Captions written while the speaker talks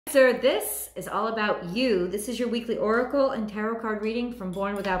Cancer, this is all about you. This is your weekly oracle and tarot card reading from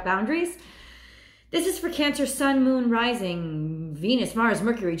Born Without Boundaries. This is for Cancer, Sun, Moon, Rising, Venus, Mars,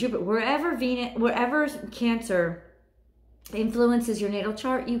 Mercury, Jupiter, wherever Cancer influences your natal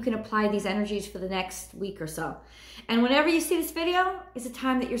chart, you can apply these energies for the next week or so. And whenever you see this video is a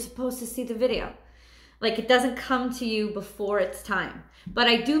time that you're supposed to see the video. Like, it doesn't come to you before it's time. But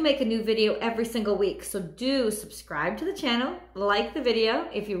I do make a new video every single week. So do subscribe to the channel, like the video.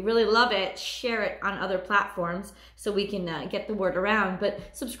 If you really love it, share it on other platforms so we can get the word around. But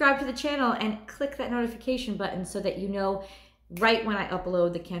subscribe to the channel and click that notification button so that you know right when I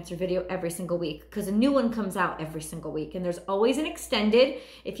upload the Cancer video every single week, because a new one comes out every single week. And there's always an extended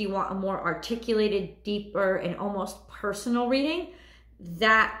if you want a more articulated, deeper, and almost personal reading.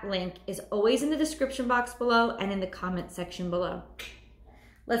 That link is always in the description box below and in the comment section below.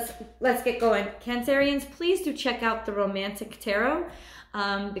 Let's get going. Cancerians, please do check out the Romantic Tarot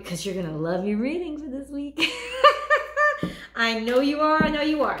because you're gonna love your reading for this week. I know you are. I know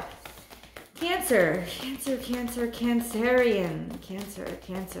you are. Cancer, Cancer, Cancer, Cancerian,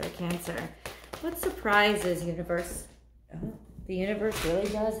 Cancer. What surprises, universe? Oh, the universe really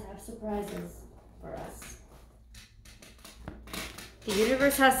does have surprises for us. The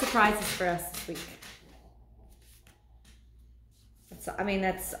universe has surprises for us this week.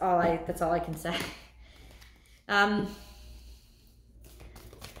 That's all I can say. And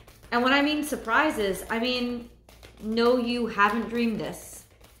when I mean surprises, I mean, no, you haven't dreamed this.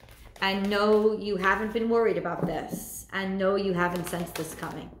 And no, you haven't been worried about this. And no, you haven't sensed this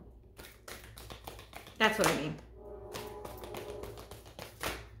coming. That's what I mean.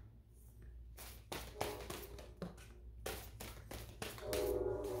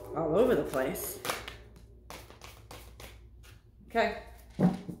 All over the place. Okay.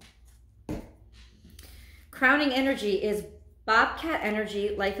 Crowning energy is Bobcat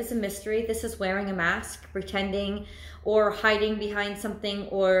energy. Life is a mystery. This is wearing a mask, pretending or hiding behind something,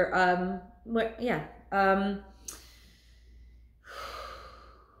 or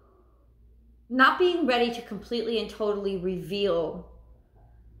not being ready to completely and totally reveal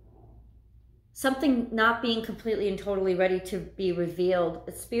something, not being completely and totally ready to be revealed.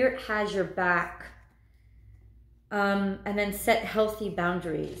 The spirit has your back. And then set healthy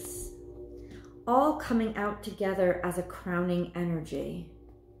boundaries. All coming out together as a crowning energy.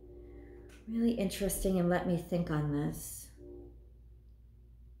 Really interesting, and let me think on this.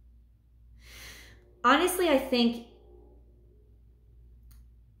 Honestly, I think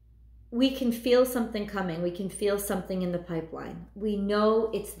we can feel something coming. We can feel something in the pipeline. We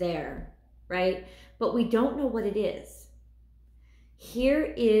know it's there, right? But we don't know what it is. Here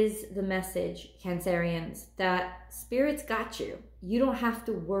is the message, Cancerians, that Spirit's got you. You don't have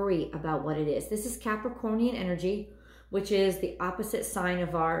to worry about what it is. This is Capricornian energy, which is the opposite sign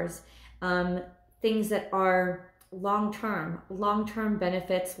of ours. Things that are long-term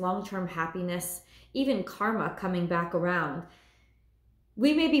benefits, long-term happiness, even karma coming back around.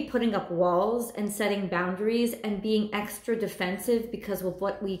 We may be putting up walls and setting boundaries and being extra defensive because of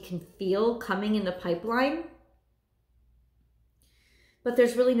what we can feel coming in the pipeline. But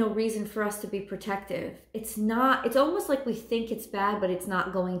there's really no reason for us to be protective. It's almost like we think it's bad, but it's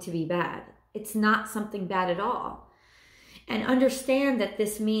not going to be bad. It's not something bad at all. And understand that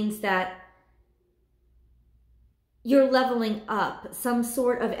this means that you're leveling up some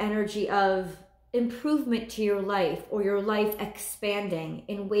sort of energy of improvement to your life, or your life expanding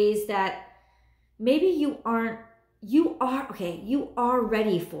in ways that maybe you are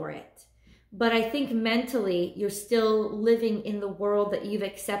ready for it. But I think mentally, you're still living in the world that you've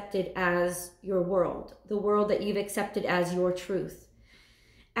accepted as your world, the world that you've accepted as your truth.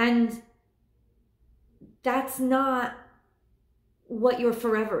 And that's not what your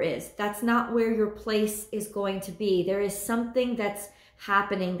forever is. That's not where your place is going to be. There is something that's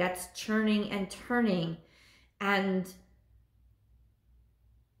happening, that's churning and turning. And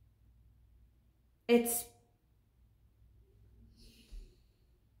it's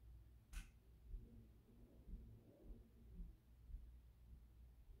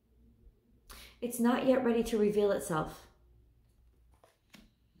not yet ready to reveal itself.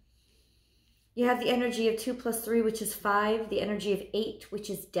 You have the energy of 2 + 3, which is 5, the energy of 8, which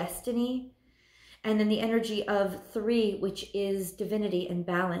is destiny, and then the energy of 3, which is divinity and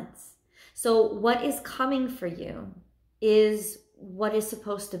balance. So what is coming for you is what is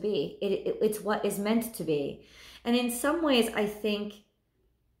supposed to be. It's what is meant to be. And in some ways, I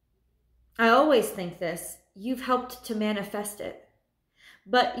always think this, you've helped to manifest it,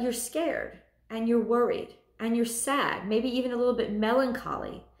 but you're scared. And you're worried, and you're sad, maybe even a little bit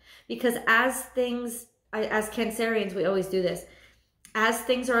melancholy. Because as Cancerians, we always do this. as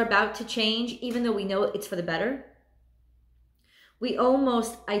things are about to change, even though we know it's for the better, we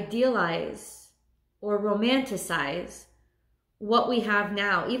almost idealize or romanticize what we have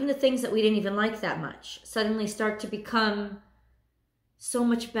now. Even the things that we didn't even like that much suddenly start to become so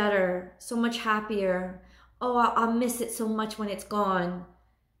much better, so much happier. Oh, I'll miss it so much when it's gone.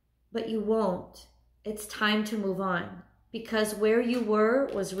 But you won't. It's time to move on. Because where you were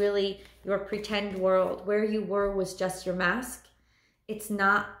was really your pretend world. Where you were was just your mask. It's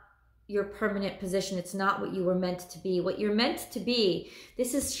not your permanent position. It's not what you were meant to be. What you're meant to be,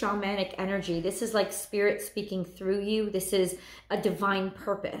 this is shamanic energy. This is like spirit speaking through you. This is a divine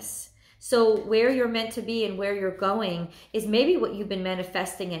purpose. So where you're meant to be and where you're going is maybe what you've been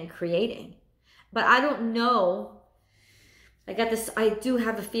manifesting and creating. But I don't know. I do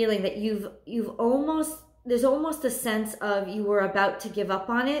have a feeling that there's almost a sense of you were about to give up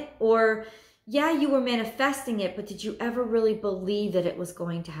on it, or yeah, you were manifesting it, but did you ever really believe that it was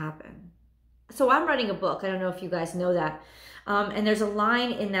going to happen? So I'm writing a book. I don't know if you guys know that. And there's a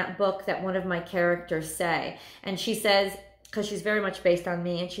line in that book that one of my characters say. And she says, because she's very much based on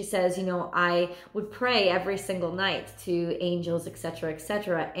me, and she says, you know, I would pray every single night to angels, etc.,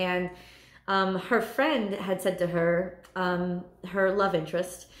 etc. And her friend had said to her, her love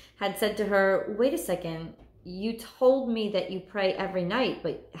interest had said to her, wait a second, you told me that you pray every night,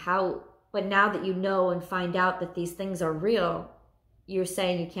 but now that you know and find out that these things are real, you're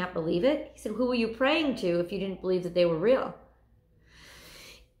saying you can't believe it? He said, who were you praying to if you didn't believe that they were real?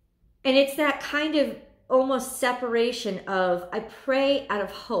 And it's that kind of almost separation of, I pray out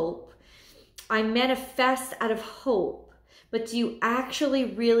of hope, I manifest out of hope, but do you actually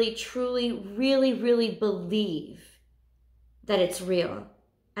really, truly, really, really believe that it's real?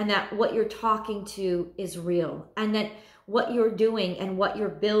 And that what you're talking to is real? And that what you're doing and what you're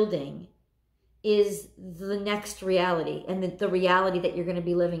building is the next reality, and the reality that you're going to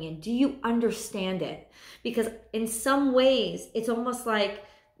be living in? Do you understand it? Because in some ways, it's almost like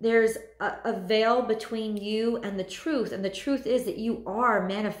there's a veil between you and the truth. And the truth is that you are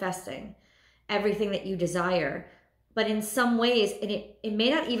manifesting everything that you desire. But in some ways, and it may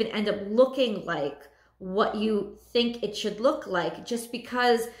not even end up looking like what you think it should look like, just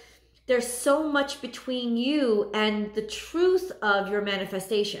because there's so much between you and the truth of your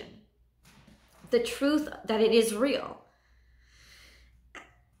manifestation. The truth that it is real.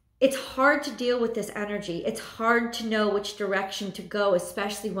 It's hard to deal with this energy. It's hard to know which direction to go,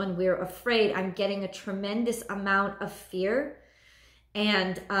 especially when we're afraid. I'm getting a tremendous amount of fear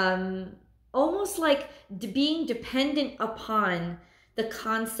and almost like being dependent upon the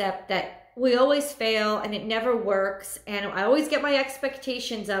concept that we always fail and it never works, and I always get my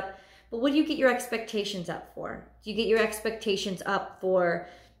expectations up. But what do you get your expectations up for? Do you get your expectations up for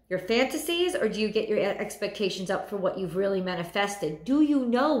your fantasies, or do you get your expectations up for what you've really manifested? Do you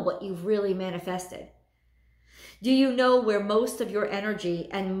know what you've really manifested? Do you know where most of your energy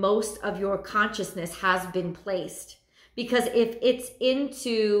and most of your consciousness has been placed? Because if it's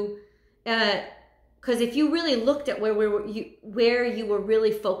into, because if you really looked at where you were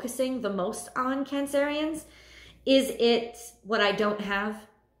really focusing the most on, Cancerians, is it what I don't have?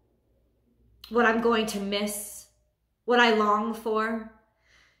 What I'm going to miss? What I long for?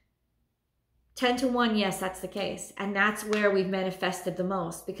 10 to 1, yes, that's the case. And that's where we've manifested the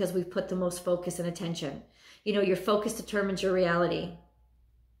most, because we've put the most focus and attention. You know, your focus determines your reality,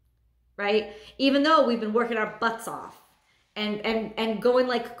 right? Even though we've been working our butts off and going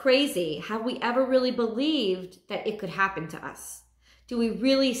like crazy, have we ever really believed that it could happen to us? Do we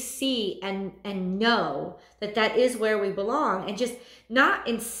really see and know that that is where we belong? And just not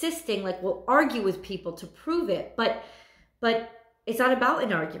insisting like we'll argue with people to prove it, but it's not about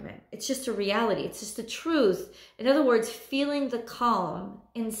an argument. It's just a reality. It's just the truth. In other words, feeling the calm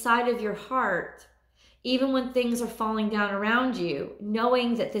inside of your heart, even when things are falling down around you,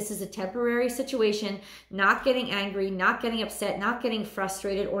 knowing that this is a temporary situation, not getting angry, not getting upset, not getting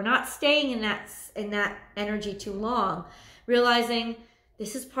frustrated, or not staying in that energy too long, realizing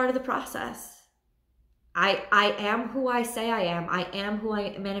this is part of the process. I am who I say I am. I am who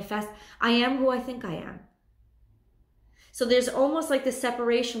I manifest. I am who I think I am. So there's almost like this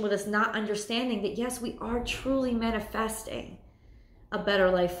separation with us not understanding that, yes, we are truly manifesting a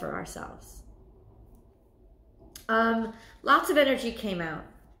better life for ourselves. Lots of energy came out.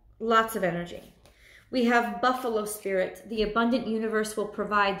 Lots of energy. We have Buffalo Spirit. The abundant universe will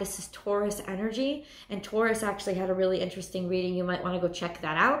provide. This is Taurus energy. And Taurus actually had a really interesting reading. You might want to go check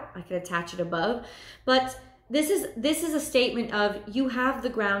that out. I can attach it above. But this is a statement of you have the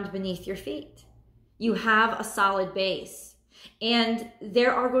ground beneath your feet. You have a solid base, and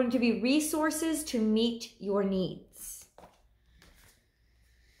there are going to be resources to meet your needs.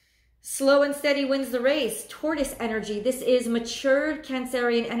 Slow and steady wins the race. Tortoise energy. This is matured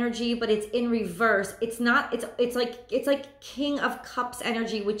Cancerian energy, but it's in reverse. It's not, it's like King of Cups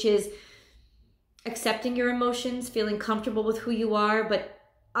energy, which is accepting your emotions, feeling comfortable with who you are. But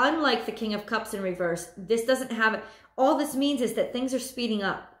unlike the King of Cups in reverse, this doesn't have, all this means is that things are speeding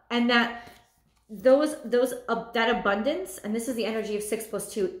up, and that that abundance, and this is the energy of 6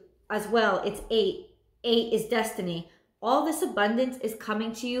 + 2 as well. It's 8. 8 is destiny. All this abundance is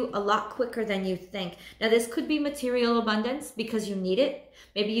coming to you a lot quicker than you think. Now, this could be material abundance because you need it.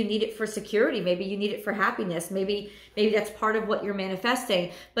 Maybe you need it for security. Maybe you need it for happiness. Maybe that's part of what you're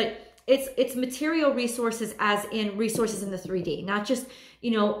manifesting. But it's material resources, as in resources in the 3D, not just, you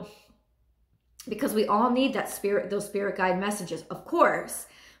know, because we all need that those spirit guide messages, of course.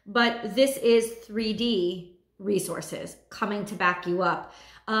 But this is 3D resources coming to back you up.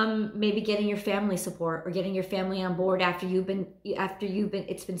 Maybe getting your family support, or getting your family on board after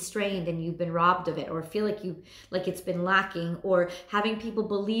it's been strained and you've been robbed of it, or feel like it's been lacking, or having people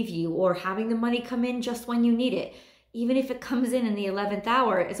believe you, or having the money come in just when you need it. Even if it comes in the 11th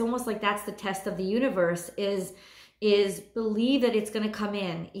hour, it's almost like that's the test of the universe, is believe that it's going to come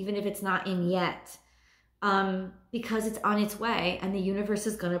in, even if it's not in yet, because it's on its way and the universe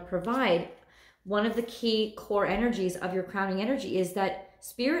is going to provide. One of the key core energies of your crowning energy is that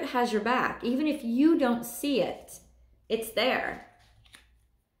Spirit has your back. Even if you don't see it, it's there.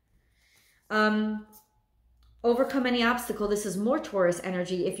 Overcome any obstacle. This is more Taurus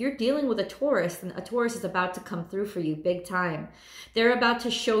energy. If you're dealing with a Taurus, then a Taurus is about to come through for you big time. They're about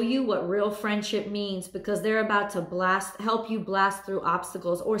to show you what real friendship means, because they're about to help you blast through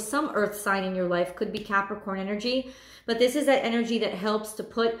obstacles. Or some earth sign in your life, could be Capricorn energy. But this is that energy that helps to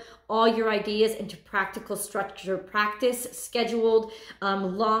put all your ideas into practical structure, practice, scheduled,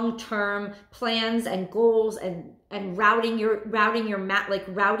 long-term plans and goals, and routing your map, like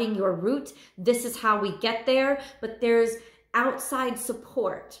routing your route. This is how we get there. But there's outside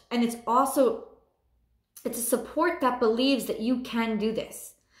support, and it's a support that believes that you can do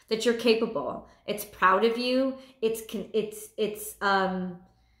this, that you're capable. It's proud of you. It's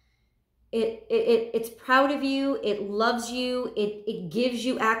proud of you. It loves you. It gives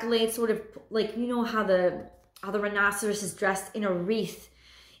you accolades, sort of like, you know how the rhinoceros is dressed in a wreath.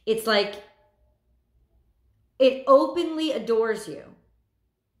 It's like it openly adores you.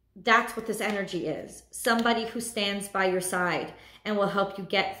 That's what this energy is. Somebody who stands by your side and will help you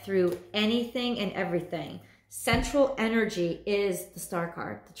get through anything and everything. Central energy is the Star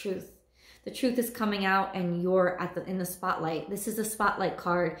card, the truth. The truth is coming out, and you're in the spotlight. This is a spotlight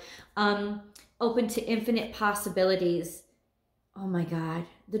card. Open to infinite possibilities. Oh my God.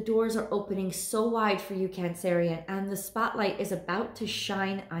 The doors are opening so wide for you, Cancerian, and the spotlight is about to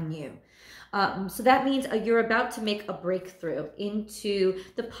shine on you. So that means you're about to make a breakthrough into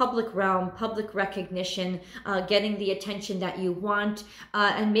the public realm, public recognition, getting the attention that you want,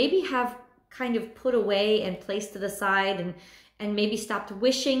 and maybe have kind of put away and placed to the side, and maybe stopped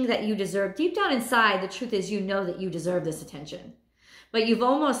wishing that you deserve. Deep down inside, the truth is, you know that you deserve this attention. But you've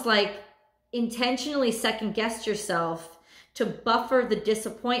almost like intentionally second-guessed yourself to buffer the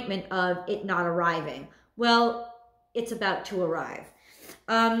disappointment of it not arriving. Well, it's about to arrive.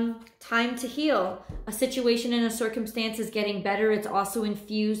 Time to heal. A situation and a circumstance is getting better. It's also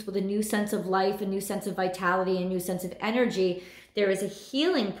infused with a new sense of life, a new sense of vitality, a new sense of energy. There is a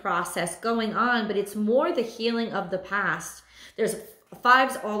healing process going on, but it's more the healing of the past. There's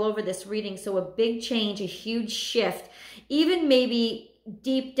 5s all over this reading, so a big change, a huge shift, even maybe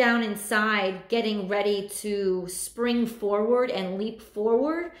deep down inside, getting ready to spring forward and leap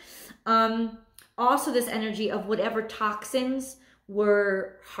forward. Also this energy of whatever toxins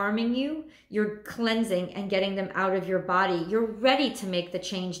were harming you, you're cleansing and getting them out of your body. You're ready to make the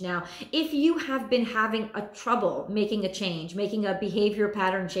change now. If you have been having a trouble making a change, making a behavior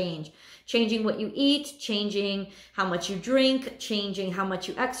pattern change, changing what you eat, changing how much you drink, changing how much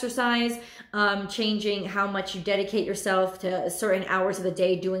you exercise, changing how much you dedicate yourself to certain hours of the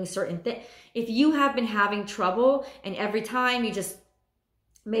day doing certain things. If you have been having trouble, and every time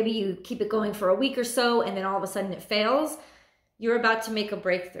maybe you keep it going for a week or so, and then all of a sudden it fails, you're about to make a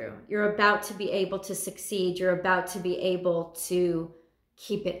breakthrough. You're about to be able to succeed. You're about to be able to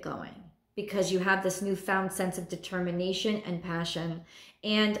keep it going, because you have this newfound sense of determination and passion.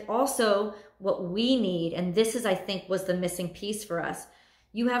 And also what we need, and this is, I think, was the missing piece for us,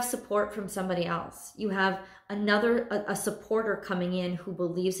 you have support from somebody else. You have a supporter coming in who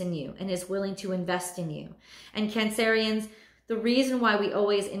believes in you and is willing to invest in you. And Cancerians, the reason why we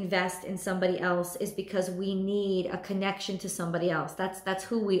always invest in somebody else is because we need a connection to somebody else. That's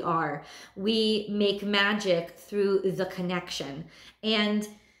who we are. We make magic through the connection. And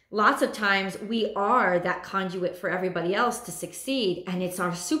lots of times we are that conduit for everybody else to succeed, and it's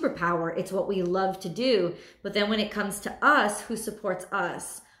our superpower. It's what we love to do. But then when it comes to us, who supports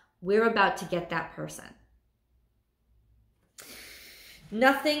us, we're about to get that person.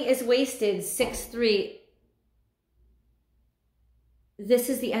 Nothing is wasted, 6-3. This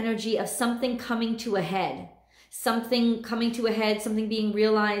is the energy of something coming to a head. Something coming to a head, something being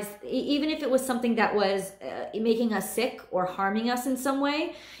realized, even if it was something that was making us sick or harming us in some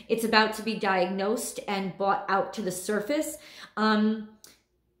way, it's about to be diagnosed and brought out to the surface. And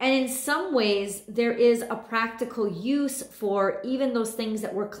in some ways, there is a practical use for even those things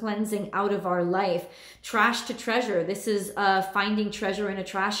that we're cleansing out of our life. Trash to treasure. This is finding treasure in a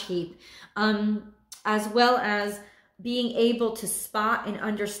trash heap, as well as being able to spot and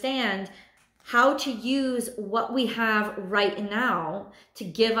understand how to use what we have right now to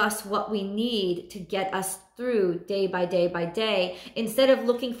give us what we need to get us through day by day by day. Instead of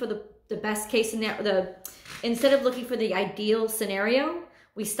looking for the best case scenario, instead of looking for the ideal scenario,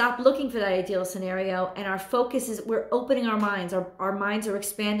 we stop looking for that ideal scenario, and our focus is, we're opening our minds. Our minds are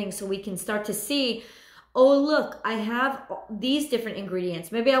expanding so we can start to see, oh, look, I have these different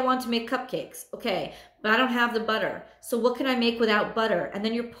ingredients. Maybe I want to make cupcakes. Okay, but I don't have the butter. So what can I make without butter? And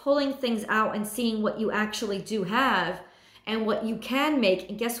then you're pulling things out and seeing what you actually do have and what you can make.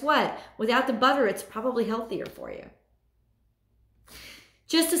 And guess what? Without the butter, it's probably healthier for you.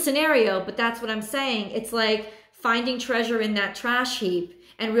 Just a scenario, but that's what I'm saying. It's like finding treasure in that trash heap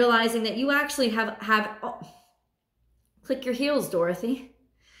and realizing that you actually have oh, click your heels, Dorothy.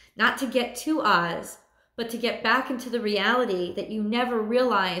 Not to get to Oz, but to get back into the reality that you never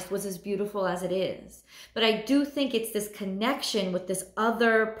realized was as beautiful as it is. But I do think it's this connection with this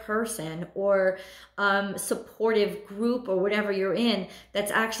other person or supportive group or whatever you're in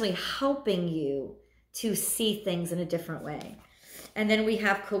that's actually helping you to see things in a different way. And then we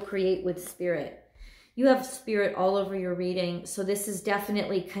have co-create with spirit. You have spirit all over your reading, so this is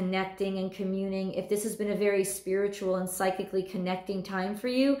definitely connecting and communing. If this has been a very spiritual and psychically connecting time for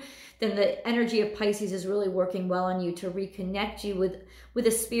you, then the energy of Pisces is really working well on you to reconnect you with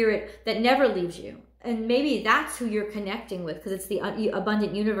a spirit that never leaves you. And maybe that's who you're connecting with, because it's the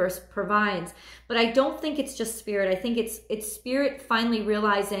abundant universe provides. But I don't think it's just spirit. I think it's spirit finally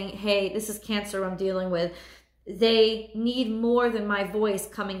realizing, hey, this is Cancer I'm dealing with. They need more than my voice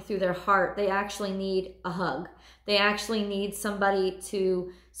coming through their heart. They actually need a hug. They actually need somebody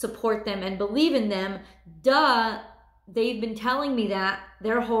to support them and believe in them. Duh, they've been telling me that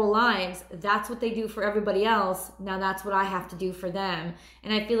their whole lives. That's what they do for everybody else. Now that's what I have to do for them.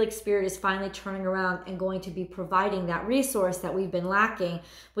 And I feel like Spirit is finally turning around and going to be providing that resource that we've been lacking,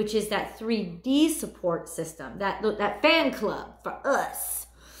 which is that 3D support system, that fan club for us.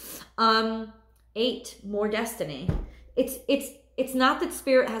 8, more destiny. It's not that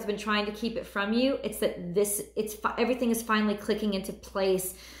Spirit has been trying to keep it from you. It's that everything is finally clicking into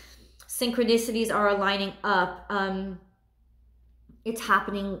place. Synchronicities are aligning up. It's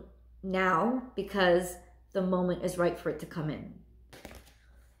happening now because the moment is right for it to come in.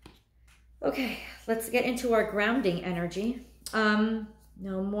 Okay, let's get into our grounding energy. No,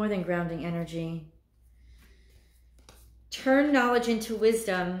 more than grounding energy. Turn knowledge into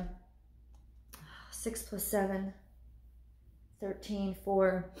wisdom. 6 + 7, 13,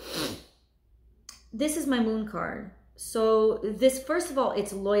 4. This is my moon card. So this, first of all,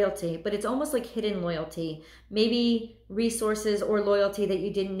 it's loyalty, but it's almost like hidden loyalty. Maybe resources or loyalty that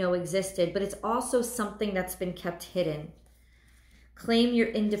you didn't know existed, but it's also something that's been kept hidden. Claim your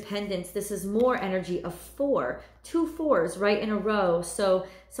independence. This is more energy of 4. 2 4s right in a row. So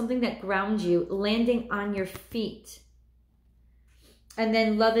something that grounds you, landing on your feet. And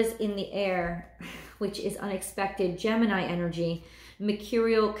then love is in the air, which is unexpected. Gemini energy,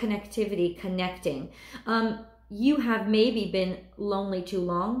 mercurial connectivity, connecting. You have maybe been lonely too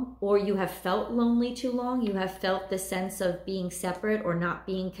long, or you have felt lonely too long. You have felt the sense of being separate or not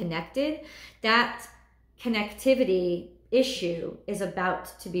being connected. That connectivity issue is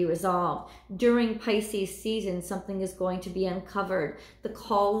about to be resolved. During Pisces season, something is going to be uncovered. The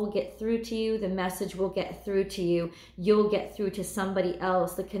call will get through to you. The message will get through to you. You'll get through to somebody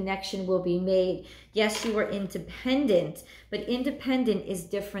else. The connection will be made. Yes, you are independent, but independent is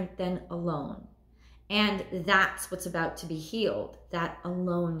different than alone. And that's what's about to be healed, that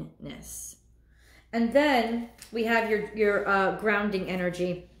aloneness. And then we have your grounding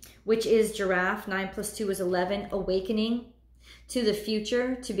energy, which is giraffe. 9 + 2 is 11. Awakening to the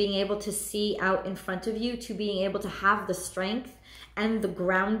future, to being able to see out in front of you, to being able to have the strength and the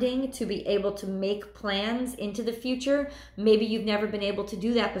grounding to be able to make plans into the future. Maybe you've never been able to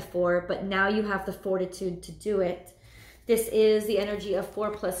do that before, but now you have the fortitude to do it. This is the energy of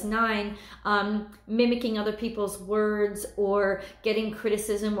 4 + 9, mimicking other people's words or getting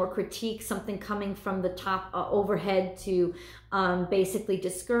criticism or critique, something coming from the top overhead to basically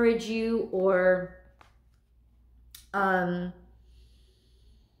discourage you or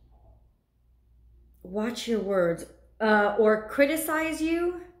watch your words or criticize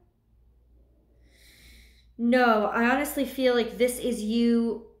you. No, I honestly feel like this is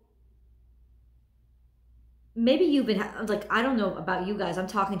you. Maybe you've been, like, I don't know about you guys. I'm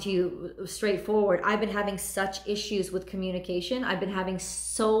talking to you straightforward. I've been having such issues with communication. I've been having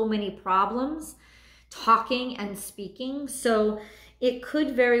so many problems talking and speaking. So it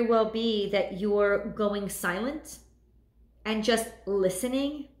could very well be that you're going silent and just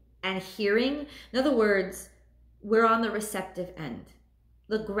listening and hearing. In other words, we're on the receptive end.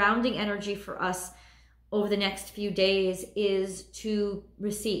 The grounding energy for us over the next few days is to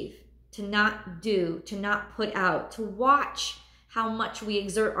receive, to not do, to not put out, to watch how much we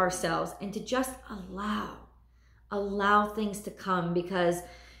exert ourselves and to just allow things to come, because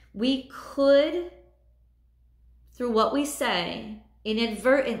we could, through what we say,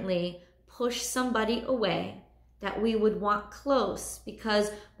 inadvertently push somebody away that we would want close,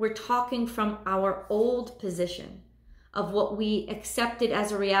 because we're talking from our old position of what we accepted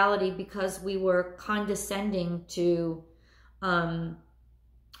as a reality because we were condescending to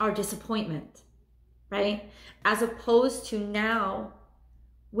our disappointment, right? As opposed to now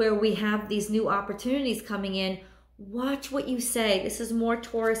where we have these new opportunities coming in. Watch what you say. This is more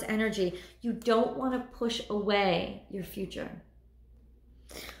Taurus energy. You don't want to push away your future.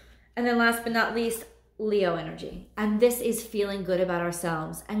 And then last but not least, Leo energy. And this is feeling good about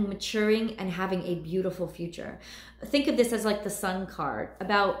ourselves and maturing and having a beautiful future. Think of this as like the Sun card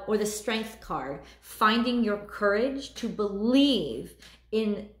or the Strength card, finding your courage to believe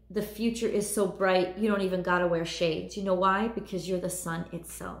in the future is so bright, you don't even gotta wear shades. You know why? Because you're the sun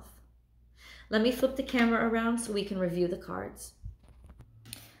itself. Let me flip the camera around so we can review the cards.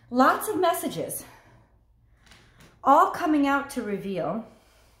 Lots of messages, all coming out to reveal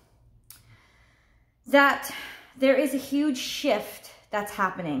that there is a huge shift that's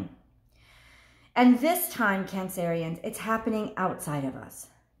happening. And this time, Cancerians, it's happening outside of us,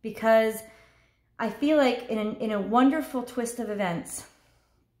 because I feel like in a wonderful twist of events,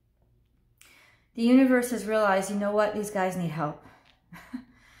 the universe has realized, you know what, these guys need help.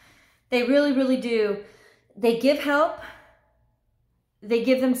 They really, really do. They give help. They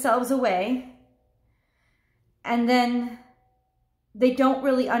give themselves away. And then they don't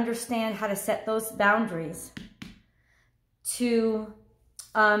really understand how to set those boundaries to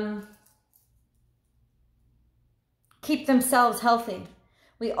keep themselves healthy.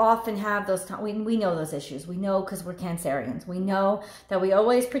 We often have those times. We know those issues. We know because we're Cancerians. We know that we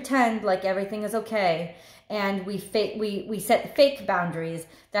always pretend like everything is okay, and we set fake boundaries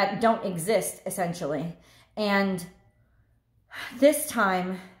that don't exist, essentially. And this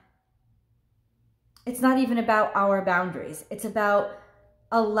time, it's not even about our boundaries. It's about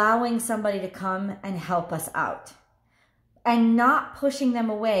allowing somebody to come and help us out and not pushing them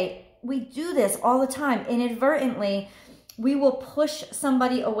away. We do this all the time. Inadvertently, we will push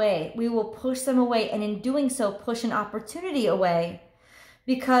somebody away. We will push them away, and in doing so, push an opportunity away,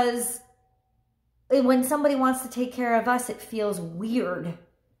 because when somebody wants to take care of us, it feels weird.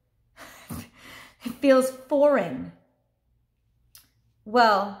 It feels foreign.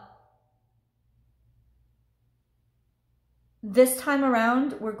 Well, this time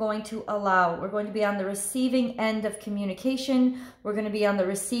around, we're going to be on the receiving end of communication. We're going to be on the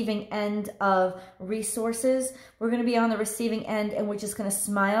receiving end of resources. We're going to be on the receiving end, and we're just going to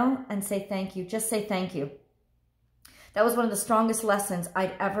smile and say thank you. Just say thank you. That was one of the strongest lessons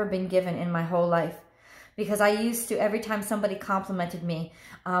I'd ever been given in my whole life. Because I used to, every time somebody complimented me,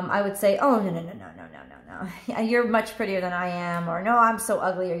 I would say, oh, no. You're much prettier than I am. Or, no, I'm so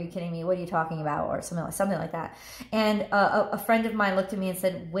ugly. Are you kidding me? What are you talking about? Or something like that. And a friend of mine looked at me and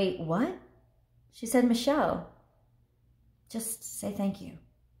said, wait, what? She said, Michelle, just say thank you.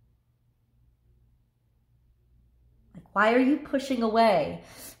 Like, why are you pushing away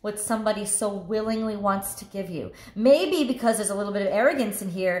what somebody so willingly wants to give you? Maybe because there's a little bit of arrogance in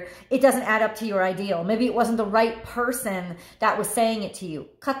here, it doesn't add up to your ideal. Maybe it wasn't the right person that was saying it to you.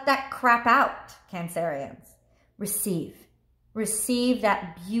 Cut that crap out, Cancerians. Receive. Receive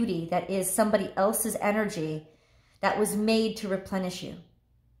that beauty that is somebody else's energy that was made to replenish you.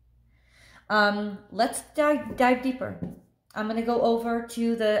 Let's dive deeper. I'm going to go over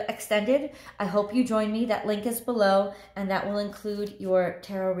to the extended. I hope you join me. That link is below, and that will include your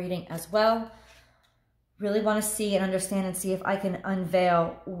tarot reading as well. Really want to see and understand and see if I can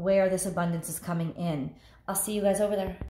unveil where this abundance is coming in. I'll see you guys over there.